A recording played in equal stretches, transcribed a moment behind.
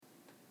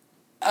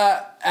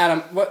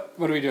Adam, what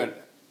are we doing?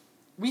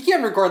 We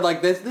can't record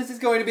like this. This is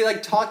going to be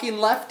like Talking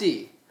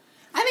Lefty.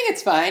 I think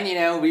it's fine.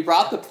 We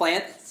brought the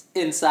plants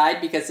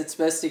inside because it's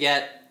supposed to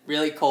get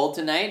really cold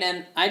tonight,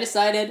 and I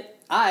decided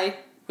I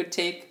would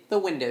take the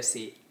window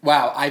seat.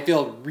 Wow, I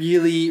feel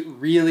really,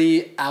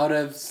 really out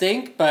of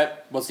sync,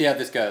 but we'll see how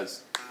this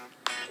goes.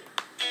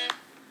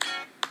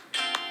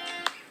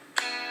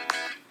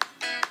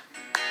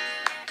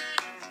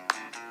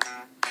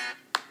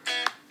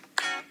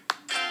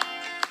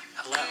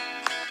 Hello,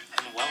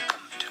 and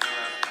welcome to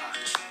CoronaPod.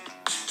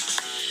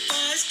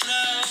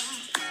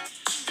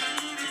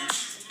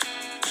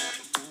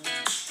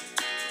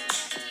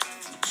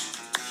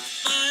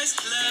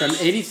 From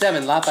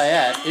 87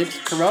 Lafayette, it's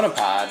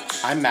CoronaPod.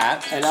 I'm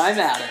Matt. And I'm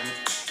Adam.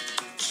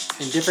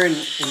 In different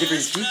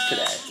seats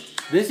today.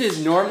 This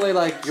is normally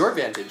like your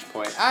vantage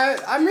point.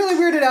 I'm really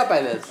weirded out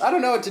by this. I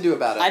don't know what to do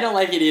about it. I don't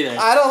like it either.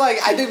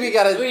 I think we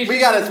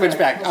gotta switch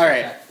back. All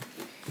right.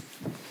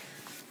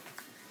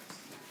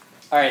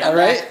 All right. All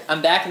right.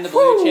 I'm back in the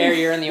blue chair.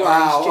 You're in the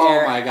orange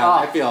chair. Oh my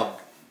god. I feel.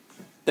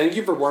 Thank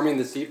you for warming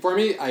the seat for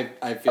me.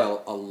 I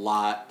feel a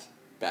lot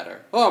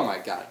better. Oh my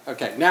god.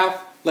 Okay, now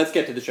let's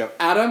get to the show.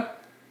 Adam,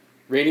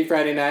 rainy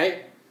Friday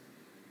night.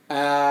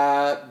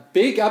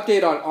 Big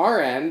update on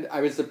our end.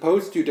 I was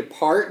supposed to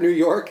depart New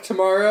York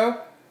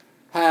tomorrow.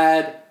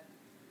 I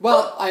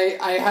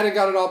hadn't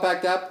got it all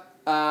packed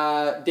up.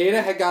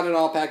 Dana had got it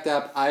all packed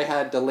up. I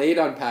had delayed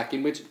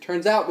unpacking, which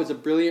turns out was a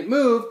brilliant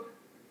move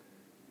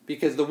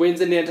because the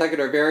winds in Nantucket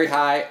are very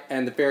high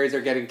and the ferries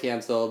are getting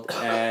canceled.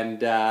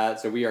 And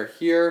so we are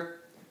here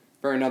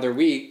for another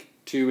week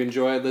to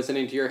enjoy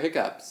listening to your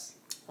hiccups.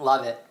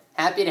 Love it.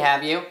 Happy to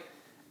have you.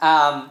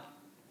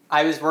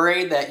 I was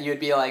worried that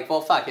you'd be like,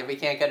 well, fuck, if we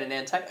can't go to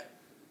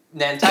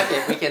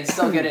Nantucket, we can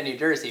still go to New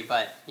Jersey.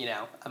 But,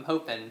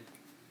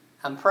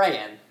 I'm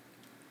praying.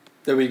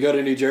 That we go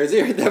to New Jersey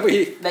or that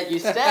we... That you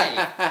stay.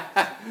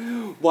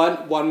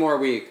 One more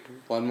week.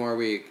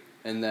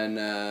 And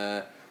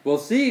then we'll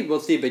see.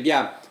 But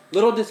yeah,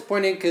 little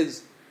disappointing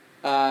because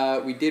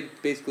we did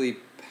basically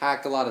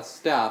pack a lot of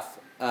stuff.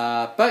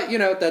 But,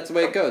 that's the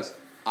way it goes.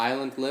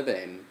 Island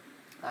living.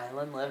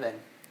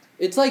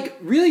 It's like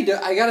really,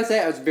 I gotta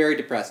say, I was very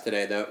depressed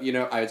today, though.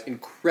 I was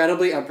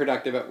incredibly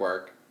unproductive at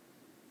work,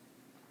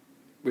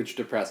 which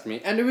depressed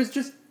me. And it was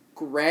just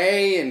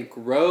gray and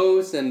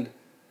gross and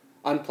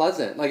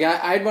unpleasant. Like,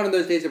 I had one of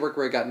those days at work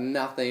where I got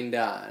nothing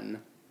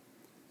done.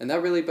 And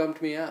that really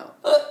bummed me out.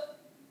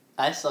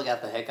 I still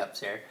got the hiccups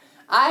here.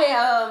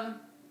 I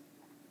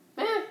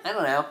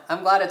don't know.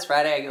 I'm glad it's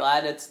Friday. I'm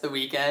glad it's the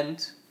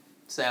weekend.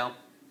 So,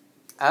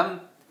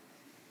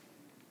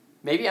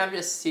 maybe I'm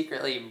just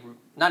secretly,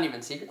 not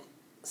even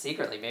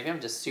secretly, maybe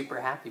I'm just super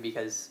happy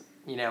because,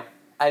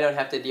 I don't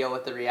have to deal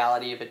with the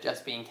reality of it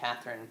just being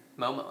Catherine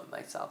Momo and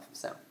myself,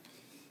 so.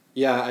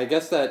 Yeah, I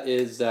guess that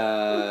is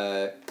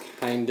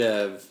kind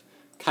of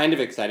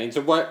exciting.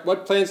 So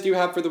what plans do you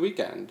have for the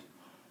weekend?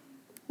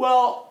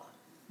 Well,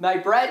 my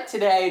bread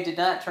today did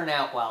not turn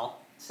out well,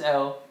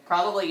 so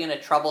probably going to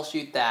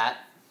troubleshoot that.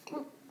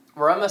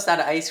 We're almost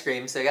out of ice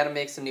cream, so I got to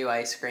make some new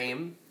ice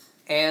cream.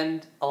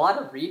 And a lot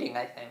of reading,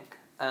 I think.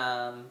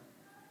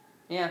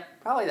 Yeah,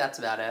 probably that's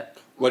about it.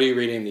 What are you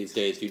reading these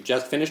days? You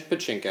just finished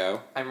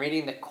Pachinko. I'm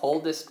reading The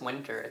Coldest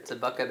Winter. It's a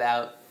book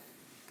about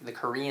the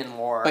Korean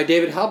War. By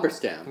David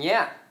Halberstam.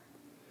 Yeah.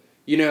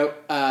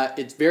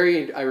 It's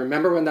very... I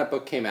remember when that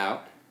book came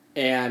out,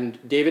 and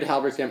David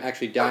Halberstam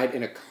actually died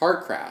in a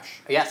car crash.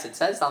 Yes, it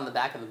says on the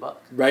back of the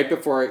book. Right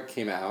before it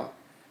came out.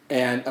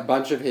 And a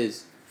bunch of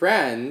his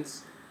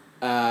friends,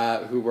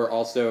 who were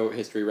also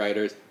history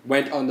writers,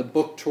 went on the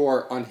book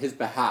tour on his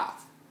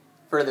behalf.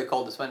 For The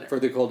Coldest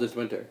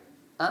Winter.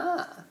 Isn't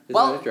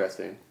that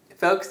interesting?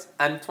 Folks,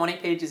 I'm 20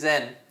 pages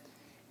in,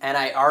 and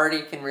I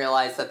already can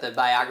realize that the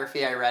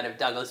biography I read of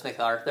Douglas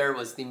MacArthur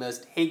was the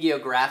most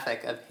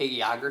hagiographic of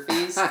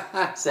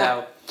hagiographies.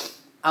 So,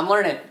 I'm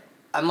learning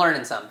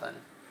something.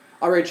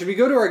 All right, should we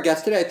go to our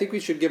guest today? I think we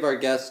should give our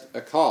guest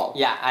a call.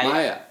 Yeah,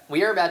 Maya.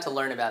 We are about to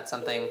learn about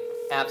something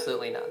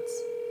absolutely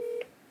nuts.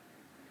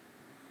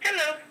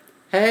 Hello.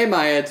 Hey,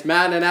 Maya, it's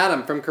Matt and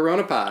Adam from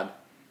CoronaPod.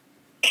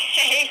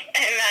 Hey,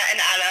 Matt and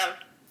Adam.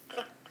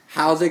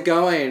 How's it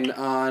going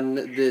on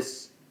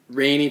this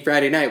rainy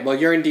Friday night? Well,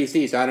 you're in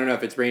D.C., so I don't know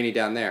if it's rainy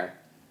down there.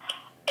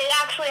 It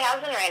actually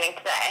has been raining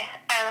today.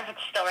 I don't know if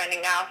it's still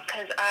raining now,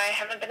 because I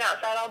haven't been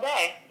outside all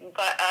day.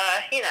 But,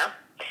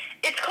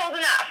 it's cold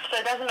enough, so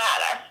it doesn't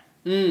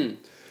matter.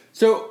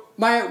 So,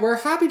 Maya, we're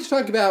happy to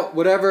talk about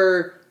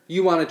whatever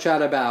you want to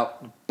chat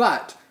about,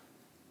 but...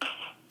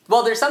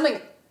 Well, there's something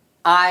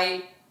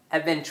I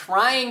have been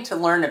trying to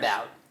learn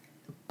about,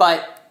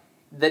 but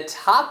the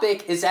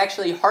topic is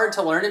actually hard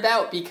to learn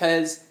about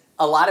because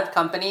a lot of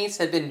companies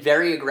have been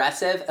very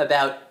aggressive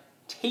about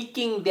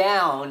taking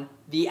down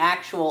the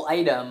actual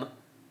item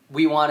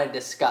we want to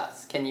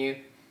discuss. Can you,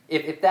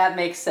 if that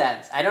makes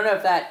sense? I don't know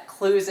if that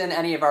clues in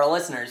any of our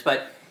listeners,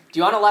 but do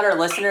you want to let our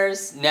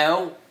listeners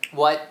know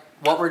what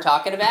we're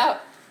talking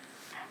about?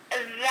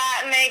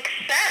 That makes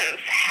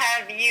sense.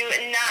 Have you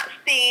not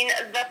seen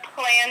The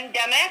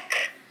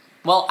Plandemic?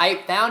 Well,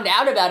 I found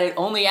out about it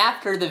only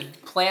after the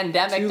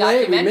Plandemic Too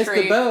late, we documentary. missed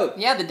the boat.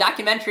 Yeah, the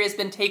documentary has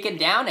been taken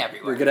down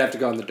everywhere. We're gonna have to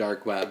go on the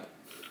dark web.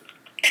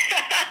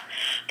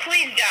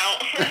 Please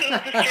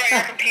don't. Destroy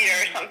your computer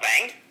or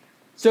something.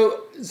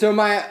 So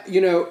my,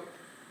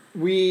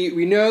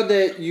 we know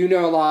that you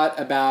know a lot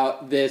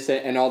about this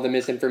and all the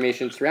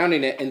misinformation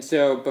surrounding it, and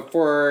so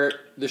before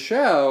the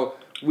show,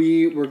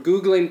 we were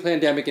Googling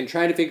Plandemic and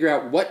trying to figure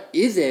out what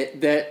is it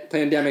that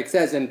Plandemic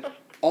says, and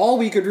all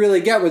we could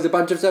really get was a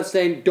bunch of stuff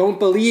saying, don't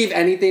believe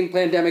anything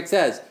Plandemic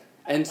says.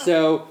 And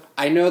so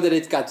I know that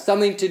it's got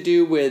something to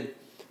do with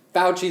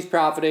Fauci's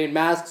profiting,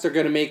 masks are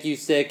going to make you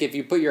sick, if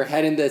you put your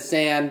head in the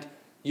sand,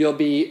 you'll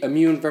be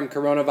immune from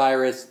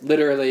coronavirus,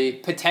 literally.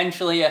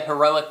 Potentially a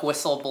heroic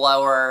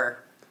whistleblower.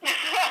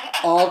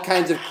 All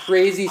kinds of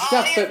crazy All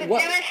stuff. you have But to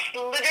what? do is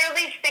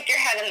literally stick your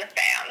head in the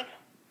fan.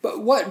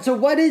 But what? So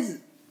what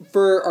is,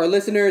 for our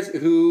listeners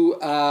who,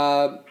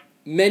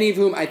 many of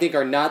whom I think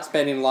are not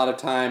spending a lot of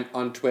time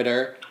on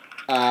Twitter,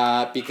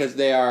 because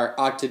they are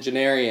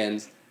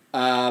octogenarians,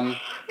 Or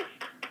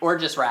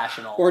just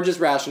rational. or just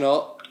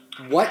rational,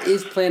 what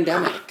is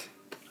Plandemic?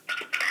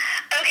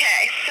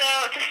 Okay, so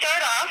to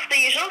start off, the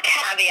usual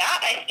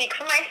caveat, I speak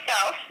for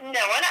myself, no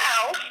one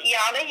else,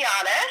 yada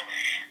yada.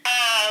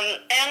 I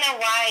don't know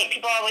why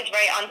people always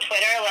write on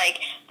Twitter, like,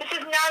 this is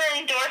not an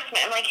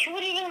endorsement. I'm like, who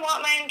would even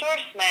want my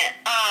endorsement?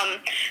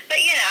 But,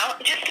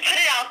 just to put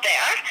it out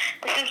there,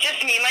 this is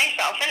just me,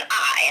 myself, and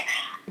I.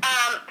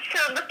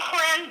 So the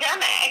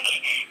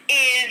Plandemic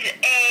is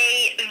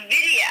a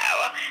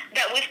video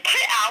that was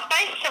put out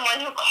by someone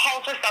who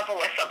calls herself a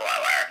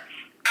whistleblower.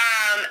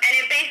 And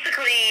it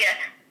basically,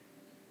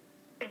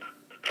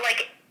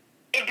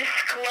 it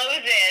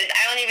discloses,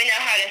 I don't even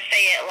know how to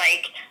say it,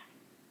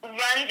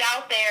 runs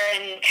out there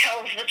and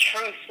tells the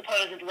truth,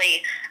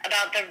 supposedly,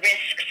 about the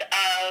risks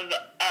of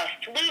a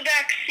flu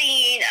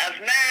vaccine, of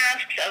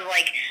masks, of,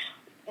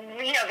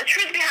 the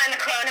truth behind the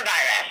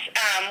coronavirus,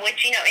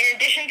 which, in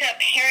addition to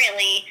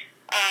apparently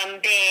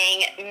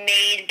being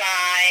made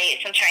by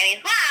some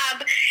Chinese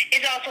lab,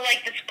 is also,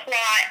 this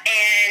plot,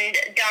 and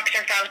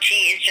Dr.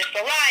 Fauci is just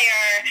a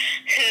liar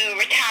who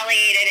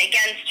retaliated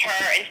against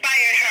her,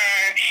 inspired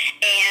her,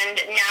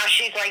 and now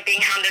she's,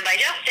 being hounded by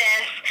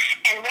justice,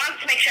 and wants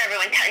to make sure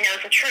everyone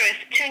knows the truth,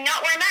 to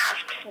not wear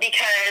masks,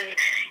 because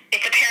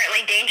it's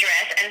apparently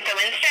dangerous, and so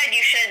instead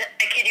you should,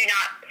 I kid you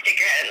not, stick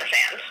your head in the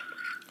sand.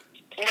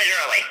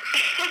 Literally.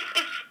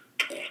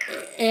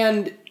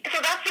 And So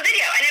that's the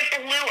video, and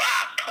it blew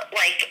up,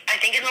 I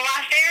think in the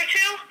last day or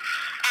two.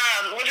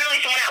 Literally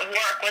someone at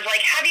work was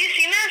like, have you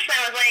seen this? And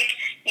I was like,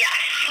 yes.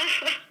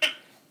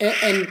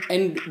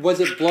 And was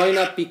it blowing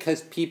up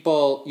because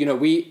people,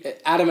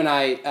 Adam and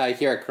I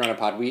here at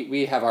CoronaPod,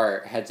 we have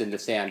our heads in the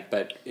sand,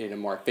 but in a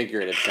more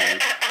figurative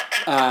sense.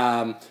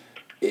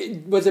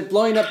 Was it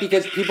blowing up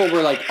because people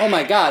were like, oh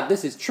my God,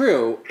 this is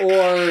true?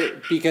 Or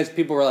because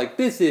people were like,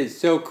 this is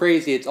so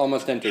crazy, it's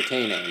almost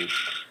entertaining?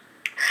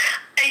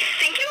 I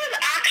think it was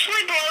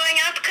actually blowing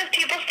up because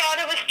people thought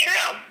it was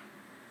true.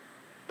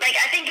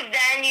 I think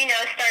then,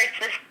 starts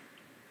this,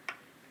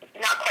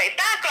 not quite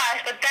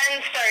backlash, but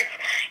then starts,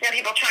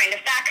 people trying to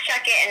fact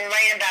check it and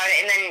write about it,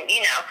 and then,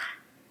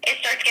 it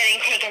starts getting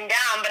taken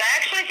down. But I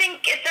actually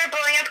think it started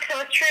blowing up because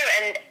it was true,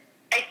 and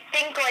I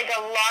think, a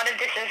lot of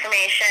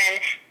disinformation,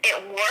 it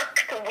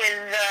worked with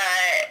the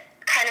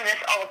kind of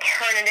this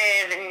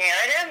alternative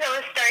narrative that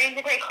was starting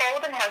to take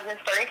hold and has been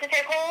starting to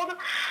take hold.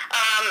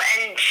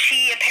 And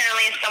she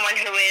apparently is someone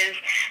who is,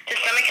 to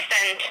some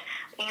extent,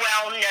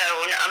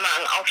 well-known among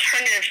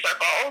alternative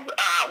circles,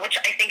 which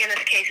I think in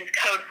this case is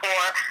code for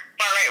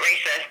far-right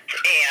racists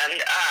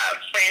and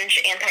fringe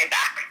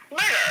anti-vax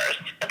murderers.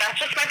 But that's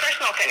just my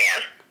personal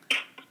opinion.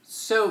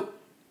 So,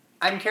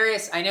 I'm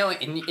curious, I know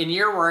in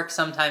your work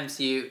sometimes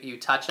you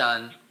touch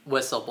on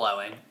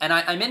whistleblowing, and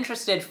I'm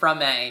interested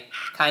from a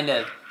kind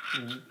of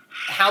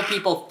how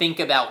people think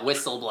about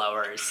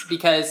whistleblowers,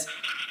 because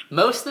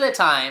most of the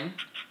time,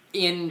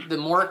 in the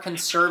more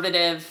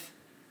conservative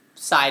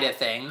side of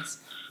things,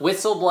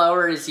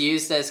 whistleblower is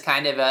used as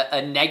kind of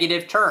a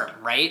negative term,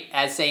 right?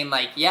 As saying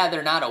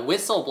they're not a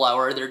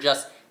whistleblower, they're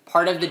just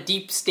part of the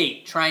deep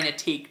state trying to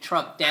take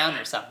Trump down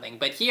or something.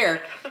 But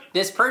here,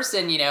 this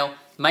person,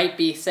 might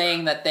be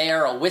saying that they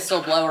are a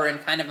whistleblower in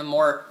kind of a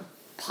more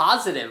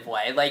positive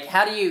way.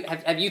 How do you,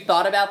 have you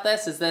thought about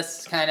this? Is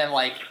this kind of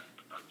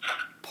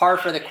par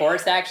for the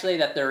course, actually,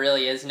 that there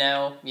really is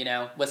no,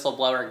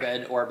 whistleblower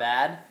good or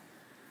bad?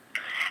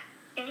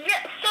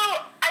 Yeah, so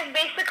I've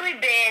basically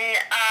been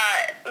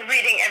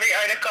reading every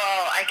article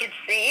I could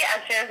see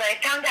as soon as I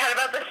found out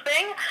about this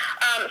thing.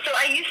 So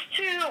I used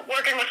to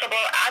work in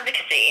whistleblower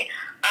advocacy,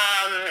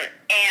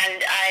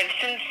 and I've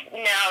since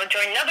now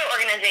joined another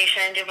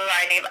organization and do a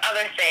variety of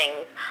other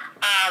things.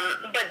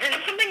 But this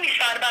is something we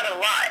thought about a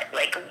lot.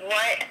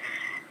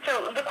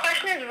 So the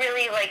question is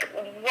really,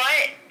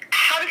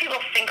 how do people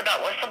think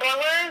about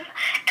whistleblowers?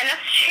 And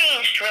that's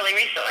changed really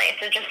recently.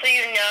 So just so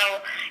you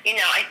know,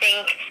 I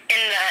think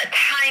in the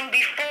time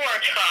before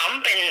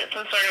Trump, in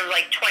some sort of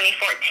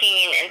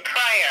 2014 and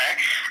prior,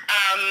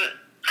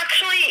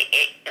 actually,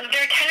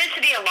 there tended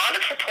to be a lot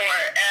of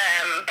support,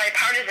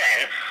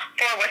 bipartisan,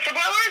 for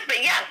whistleblowers, but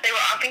yes, they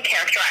were often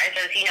characterized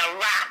as,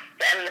 rats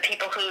and the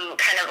people who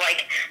kind of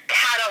like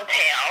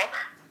tattletale.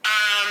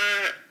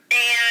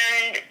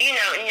 And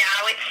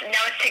now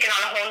it's taken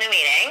on a whole new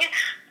meaning.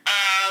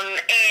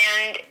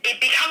 And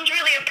it becomes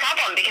really a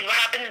problem because what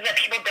happens is that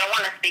people don't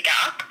want to speak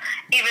up,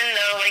 even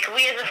though like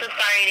we as a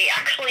society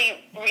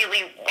actually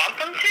really want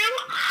them to.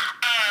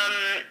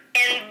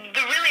 And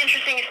the really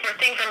interesting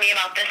thing for me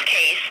about this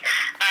case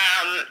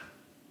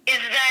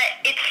is that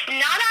it's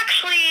not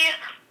actually.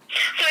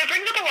 So it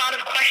brings up a lot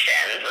of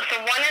questions. So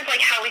one is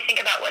like how we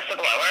think about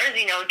whistleblowers.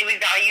 Do we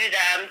value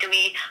them? Do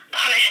we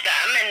punish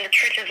them? And the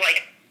truth is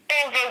like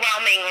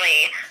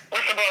overwhelmingly,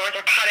 whistleblowers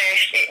are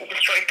punished. It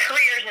destroys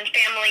careers and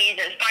families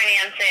and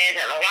finances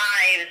and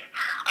lives.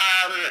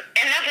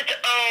 And that's its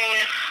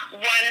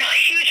own one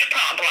huge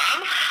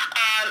problem.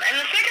 And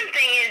the second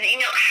thing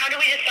is, how do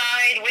we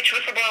decide which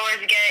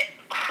whistleblowers get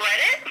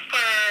credit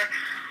for,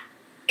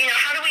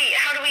 how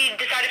do we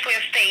decide if we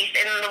have faith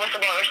in the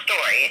whistleblower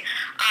story?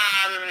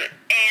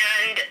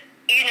 And,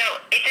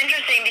 it's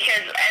interesting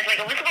because as like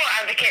a whistleblower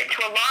advocate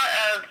for a lot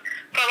of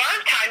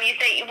time you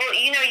say, well,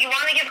 you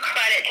want to give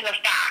credit to the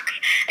facts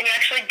and you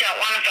actually don't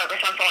want to focus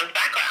on someone's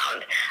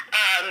background.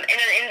 And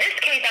in this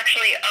case,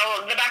 actually,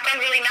 the background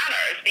really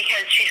matters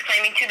because she's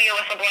claiming to be a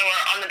whistleblower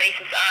on the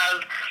basis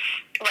of,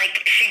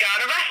 like, she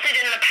got arrested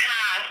in the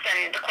past,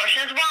 and the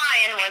question is why,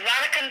 and was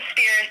that a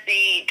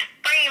conspiracy to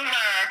frame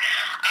her?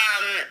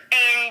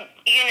 And,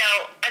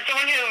 as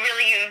someone who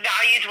really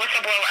values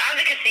whistleblower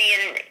advocacy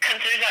and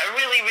considers that a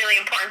really,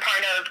 really important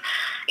part of,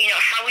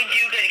 how we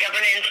do good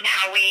governance and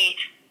how we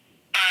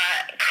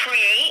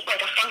create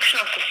like a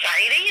functional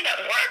society that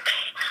works,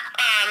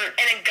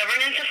 and a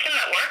governance system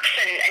that works,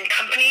 and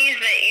companies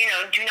that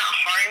do not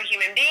harm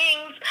human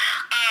beings.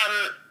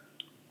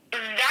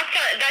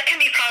 That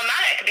can be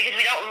problematic because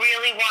we don't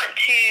really want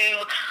to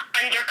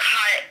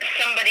undercut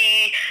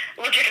somebody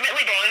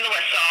legitimately blowing the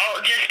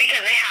whistle just because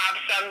they have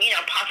some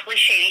possibly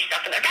shady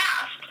stuff in their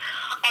past.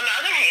 On the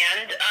other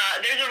hand,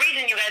 there's a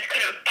reason you guys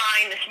couldn't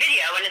find this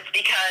video, and it's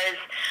because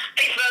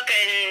Facebook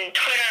and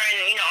Twitter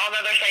and all the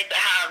other sites that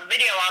have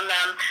video on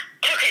them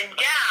took it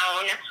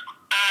down,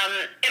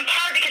 in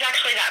part because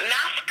actually that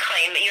mask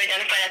claim that you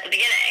identified at the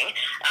beginning,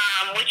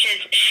 which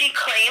is she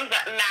claims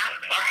that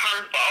masks are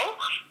harmful.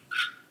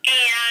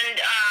 And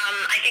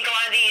I think a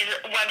lot of these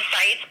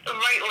websites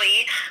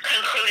rightly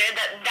concluded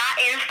that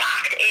in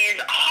fact is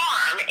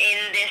harm in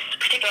this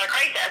particular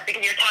crisis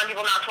because you're telling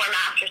people not to wear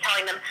masks, you're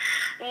telling them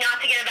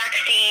not to get a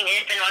vaccine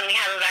if and when we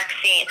have a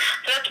vaccine.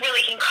 So that's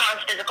really can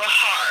cause physical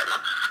harm.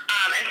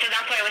 And so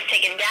that's why it was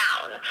taken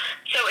down.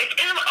 So it's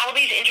kind of all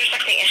these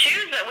intersecting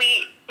issues that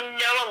we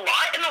know a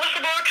lot in the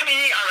whistleblower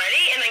community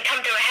already and then come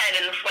to a head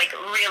in this like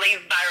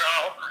really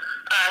viral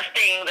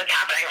thing that's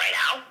happening right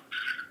now.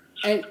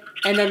 And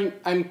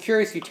I'm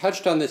curious, you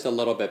touched on this a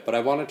little bit, but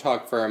I want to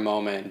talk for a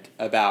moment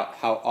about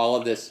how all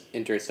of this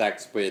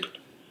intersects with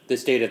the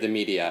state of the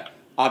media.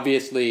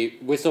 Obviously,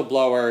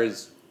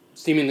 whistleblowers,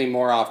 seemingly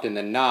more often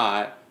than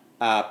not,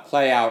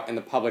 play out in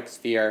the public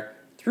sphere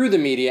through the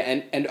media,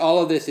 and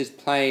all of this is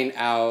playing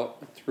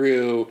out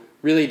through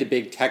really the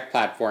big tech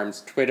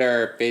platforms,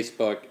 Twitter,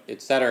 Facebook,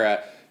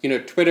 etc.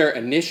 Twitter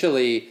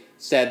initially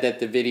said that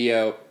the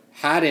video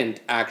hadn't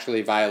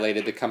actually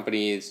violated the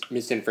company's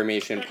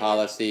misinformation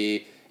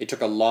policy. It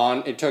took a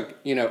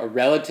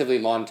relatively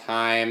long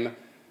time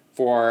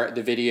for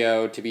the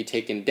video to be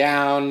taken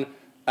down,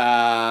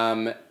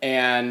 and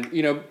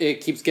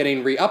it keeps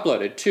getting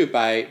re-uploaded too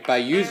by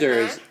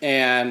users.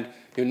 And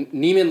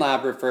Nieman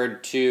Lab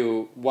referred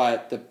to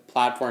what the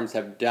platforms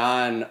have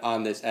done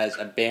on this as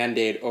a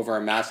Band-Aid over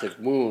a massive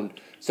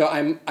wound. So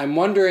I'm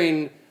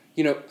wondering,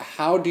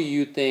 how do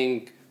you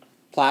think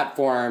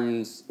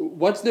platforms,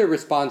 what's their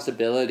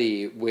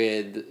responsibility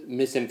with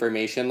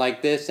misinformation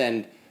like this,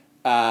 and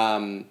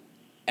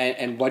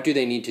what do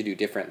they need to do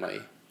differently?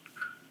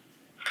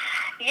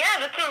 Yeah,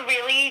 that's a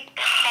really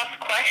tough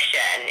question.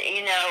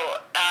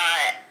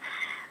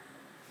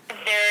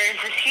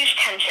 There's this huge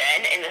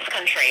tension in this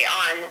country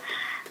on,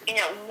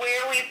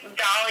 where we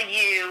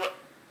value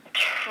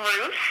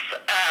truth,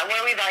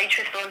 where we value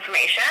truthful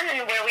information,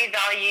 and where we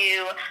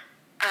value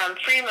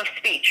freedom of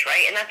speech,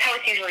 right? And that's how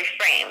it's usually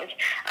framed.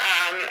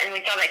 And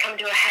we saw that come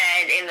to a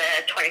head in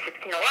the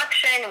 2016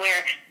 election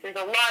where there's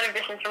a lot of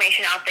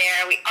disinformation out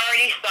there. We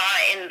already saw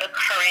it in the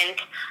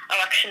current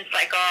election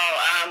cycle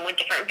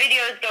with different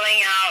videos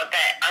going out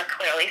that are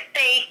clearly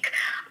fake.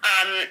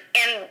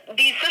 And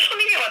these social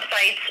media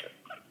websites,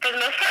 for the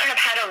most part, have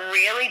had a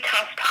really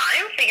tough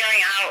time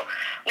figuring out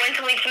when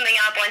to leave something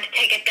up, when to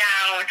take it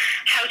down,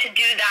 how to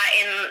do that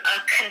in a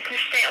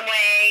consistent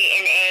way,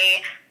 in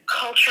a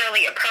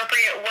culturally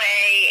appropriate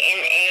way, in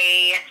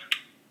a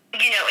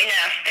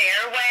fair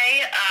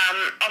way,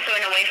 also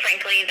in a way,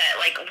 frankly, that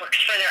like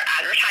works for their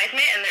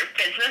advertisement and their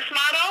business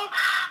model.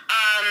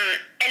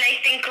 And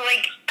I think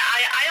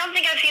I don't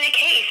think I've seen a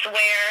case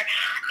where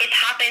it's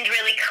happened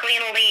really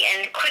cleanly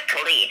and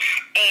quickly.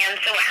 And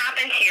so what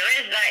happened here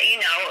is that,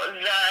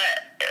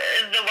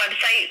 the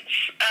websites,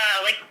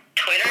 like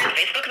Twitter and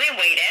Facebook, they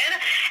waited,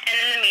 and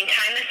in the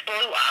meantime, this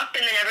blew up,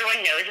 and then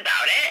everyone knows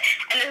about it.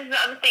 And this is the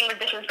other thing with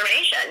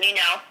disinformation,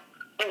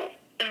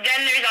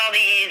 then there's all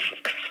these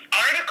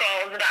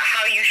articles about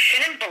how you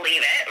shouldn't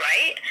believe it,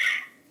 right?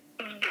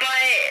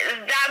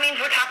 But that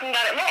means we're talking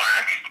about it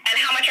more. And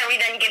how much are we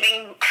then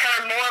giving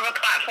her more of a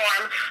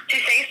platform to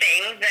say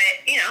things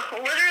that,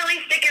 literally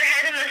stick your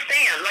head in the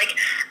sand? Like,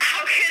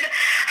 how could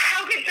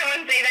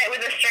someone say that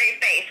with a straight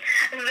face?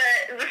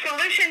 The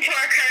solution to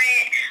our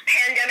current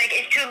pandemic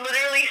is to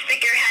literally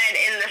stick your head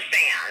in the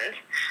sand.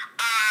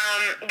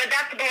 But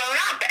that's blown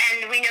up,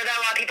 and we know that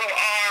a lot of people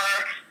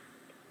are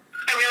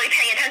really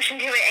paying attention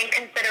to it and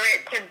consider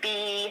it to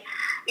be,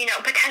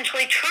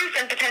 potentially truth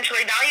and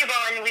potentially valuable,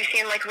 and we've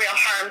seen like real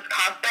harms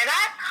caused by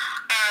that.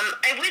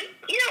 I would,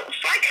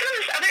 flag kind of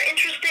this other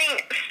interesting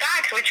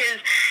fact, which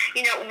is,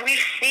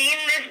 we've seen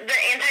the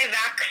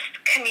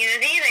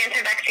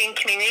anti-vaccine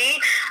community,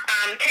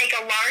 take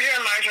a larger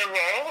and larger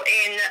role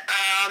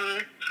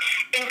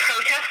in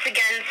protests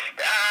against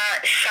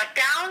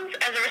shutdowns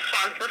as a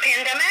response to the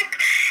pandemic.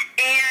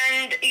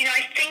 And,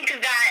 I think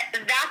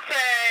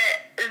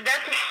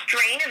that's a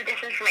strain of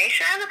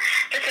disinformation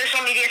that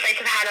social media sites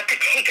have had a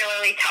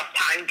particularly tough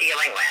time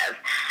dealing with.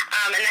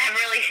 And they have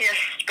really seen a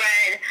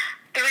spread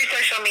through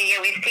social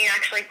media. We've seen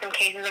actually some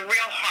cases of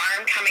real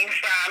harm coming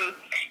from,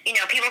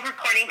 people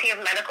purporting to give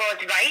medical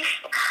advice,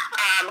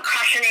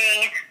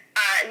 cautioning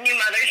new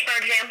mothers, for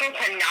example,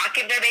 to not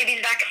give their babies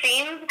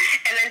vaccines,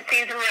 and then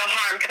seeing some real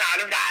harm come out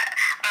of that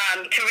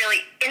to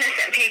really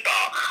innocent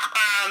people.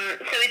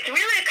 So it's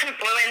really a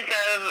confluence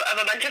of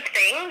a bunch of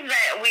things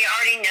that we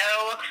already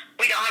know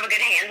we don't have a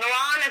good handle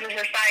on as a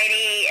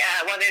society,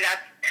 whether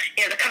that's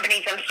the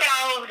companies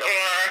themselves,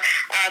 or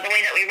the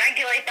way that we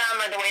regulate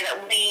them, or the way that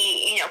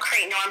we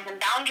create norms and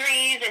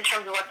boundaries in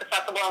terms of what's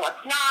acceptable and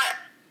what's not.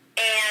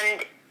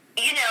 And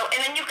and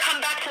then you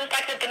come back to the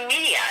fact that the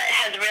media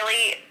has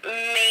really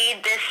made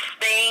this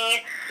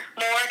thing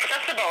more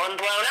accessible and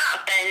blown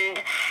up.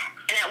 And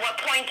at what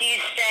point do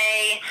you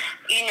say,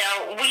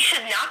 we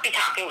should not be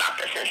talking about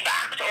this, in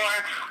fact,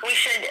 or we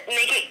should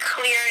make it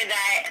clear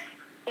that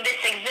this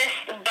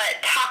exists, but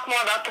talk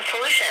more about the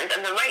solutions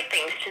and the right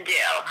things to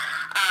do.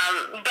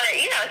 But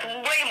it's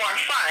way more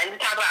fun to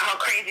talk about how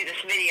crazy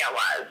this video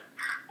was.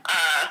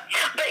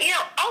 But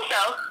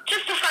also,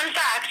 just a fun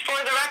fact for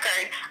the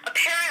record,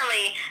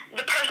 apparently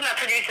the person that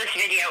produced this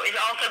video is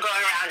also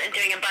going around and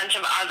doing a bunch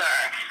of other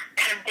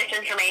kind of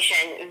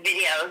disinformation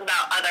videos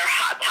about other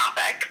hot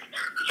topics.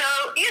 So,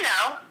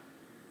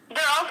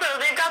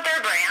 they've got their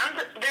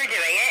brand, they're doing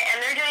it,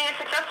 and they're doing it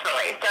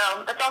successfully.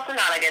 So that's also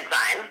not a good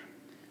sign.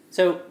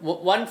 So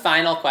one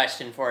final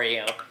question for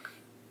you.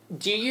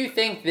 Do you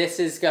think this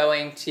is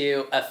going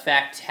to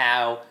affect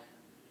how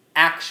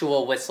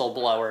actual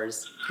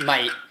whistleblowers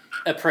might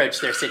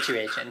approach their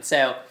situation?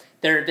 So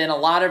there have been a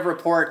lot of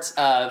reports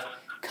of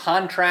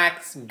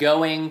contracts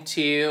going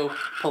to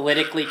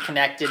politically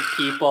connected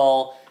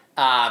people,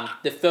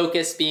 the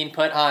focus being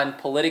put on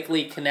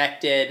politically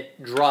connected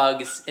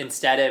drugs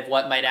instead of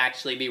what might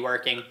actually be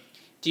working.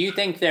 Do you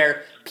think there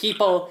are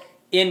people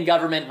in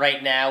government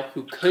right now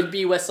who could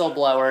be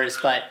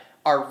whistleblowers but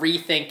are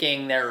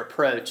rethinking their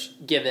approach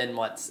given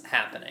what's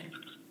happening?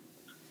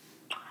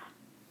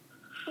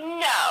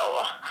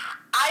 No.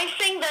 I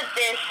think that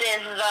this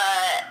is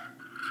the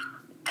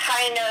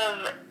kind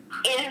of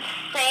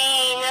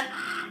insane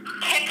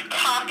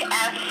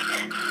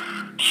TikTok-esque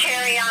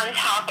cherry on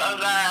top of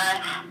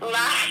the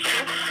last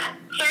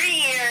 3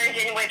 years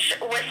in which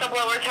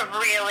whistleblowers have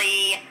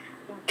really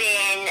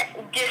been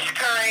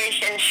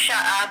discouraged and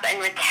shut up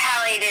and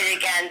retaliated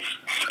against,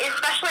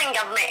 especially in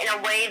government, in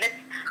a way that's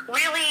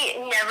really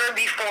never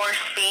before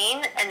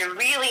seen and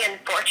really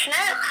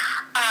unfortunate.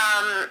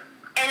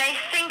 And I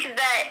think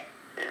that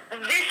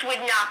this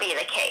would not be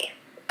the case,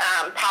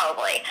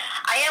 probably.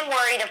 I am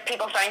worried of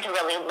people starting to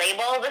really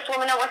label this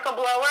woman a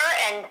whistleblower,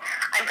 and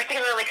I'm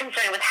particularly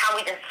concerned with how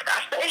we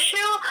discuss the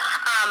issue.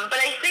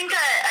 But I think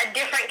a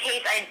different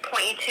case I'd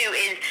point you to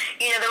is,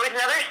 there was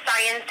another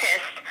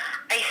scientist,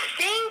 I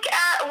think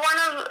at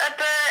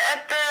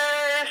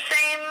the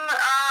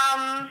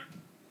same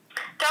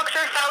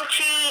Dr.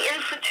 Fauci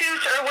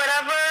Institute or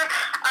whatever,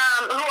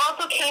 who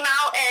also came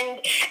out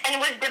and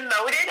was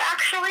demoted,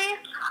 actually.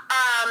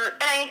 And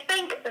I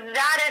think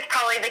that is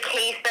probably the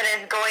case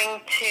that's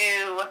going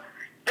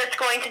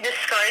to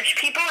discourage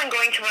people and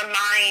going to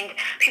remind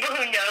people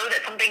who know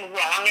that something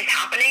wrong is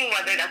happening,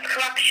 whether that's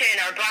corruption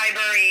or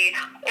bribery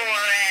or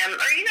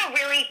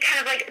really kind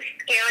of like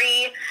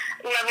scary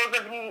levels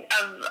of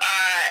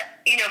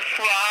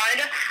fraud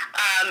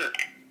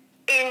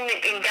in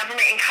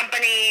government and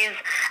companies,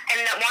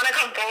 and that want to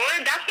come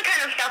forward. That's the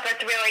kind of stuff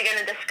that's really going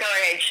to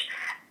discourage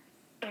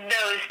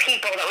those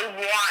people that would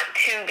want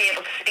to be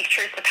able to speak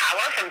truth to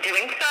power from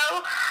doing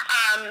so,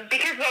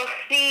 because they'll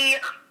see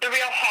the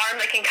real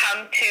harm that can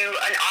come to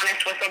an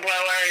honest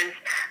whistleblower's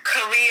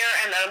career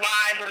and their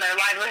lives and their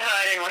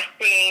livelihood, and we're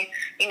seeing,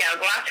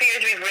 The last few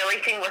years we've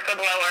really seen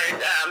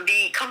whistleblowers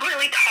be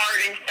completely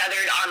tarred and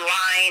feathered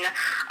online,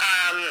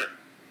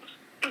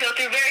 go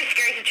through very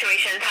scary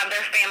situations, have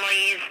their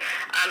families'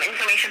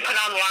 information put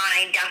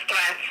online, death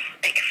threats,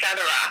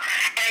 etc.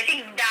 And I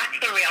think that's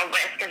the real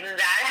risk, is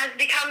that has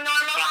become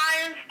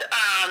normalized.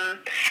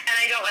 And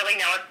I don't really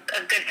know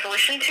a good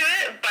solution to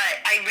it,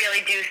 but I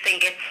really do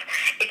think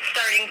it's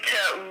starting to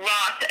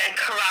rot and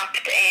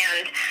corrupt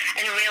and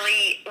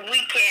really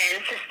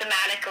weaken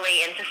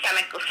systematically and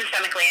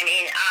systemically. I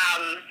mean,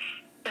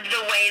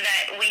 the way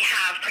that we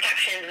have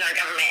protections in our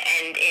government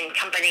and in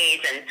companies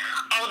and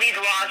all these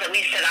laws that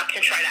we've set up to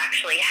try to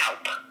actually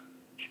help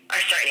are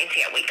starting to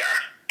get weaker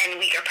and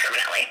weaker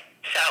permanently.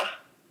 So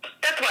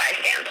that's where I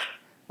stand.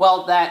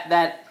 Well,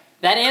 that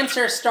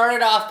answer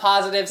started off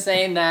positive,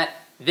 saying that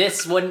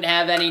this wouldn't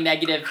have any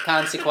negative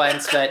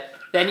consequence, but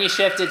then you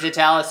shifted to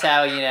tell us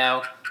how,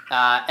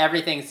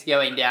 everything's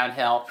going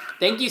downhill.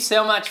 Thank you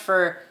so much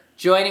for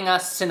joining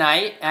us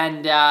tonight,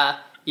 and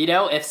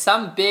if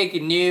some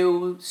big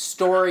new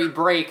story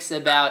breaks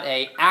about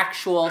a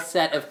actual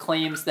set of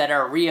claims that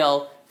are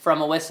real from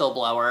a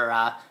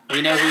whistleblower,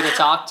 we know who to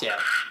talk to.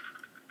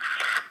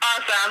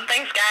 Awesome.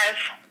 Thanks, guys.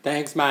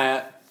 Thanks,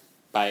 Maya.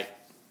 Bye.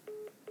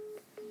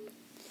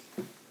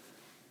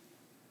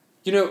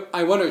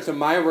 I wonder, so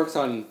Maya works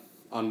on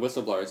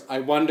whistleblowers. I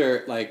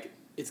wonder,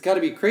 it's got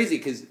to be crazy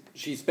because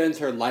she spends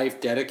her life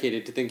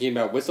dedicated to thinking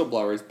about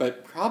whistleblowers,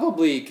 but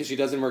probably because she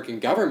doesn't work in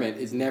government,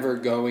 is never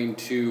going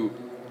to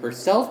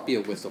herself be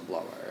a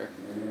whistleblower.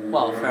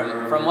 Well,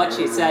 from what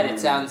she said, it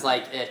sounds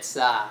like it's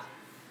a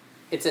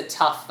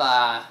tough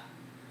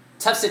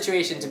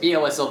situation to be a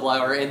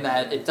whistleblower, in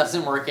that it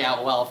doesn't work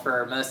out well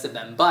for most of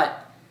them.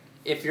 But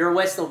if you're a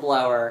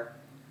whistleblower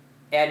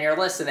and you're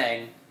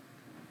listening,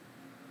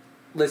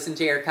 listen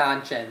to your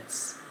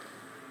conscience.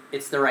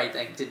 It's the right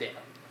thing to do.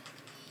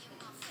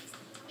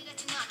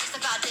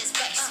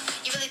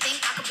 You really think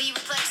I could be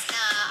replaced? Nah,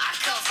 I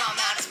come from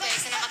outer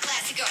space and I'm a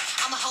classy girl.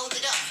 I'ma hold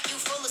it up. You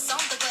full of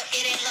something, but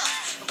it ain't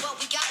love. But what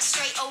we got is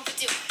straight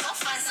overdue. Go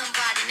find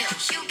somebody new.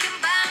 You can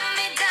buy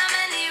me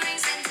diamond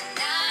earrings and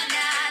nah,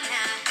 nah,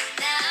 nah,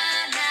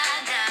 nah,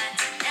 nah, nah,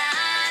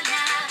 nah,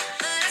 nah.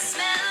 But I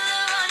smell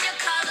her on your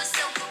collar,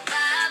 so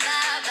bye,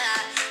 bye,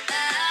 bye,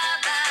 bye,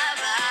 bye,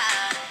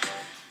 bye.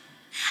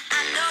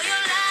 I know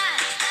you're lying,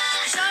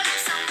 'cause your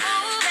lips are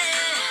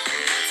moving.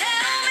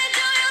 Tell me,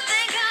 do you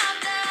think I'm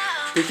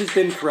down? This has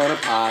been Corona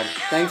Pod.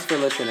 Thanks for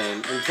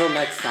listening. Until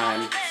next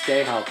time,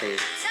 stay healthy.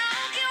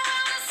 Talking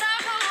around the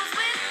circles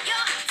with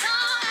your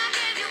tongue, I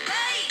give you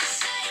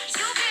base.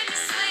 You give me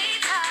sweet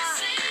talk,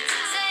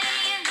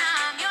 saying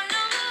I'm your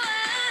number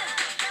one.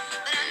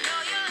 But I know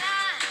you're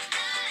lying,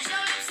 'cause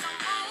your lips are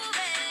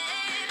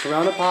moving.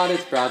 Corona Pod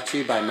is brought to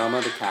you by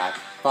Momo the Cat.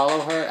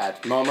 Follow her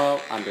at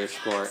Momo_is_a_cat.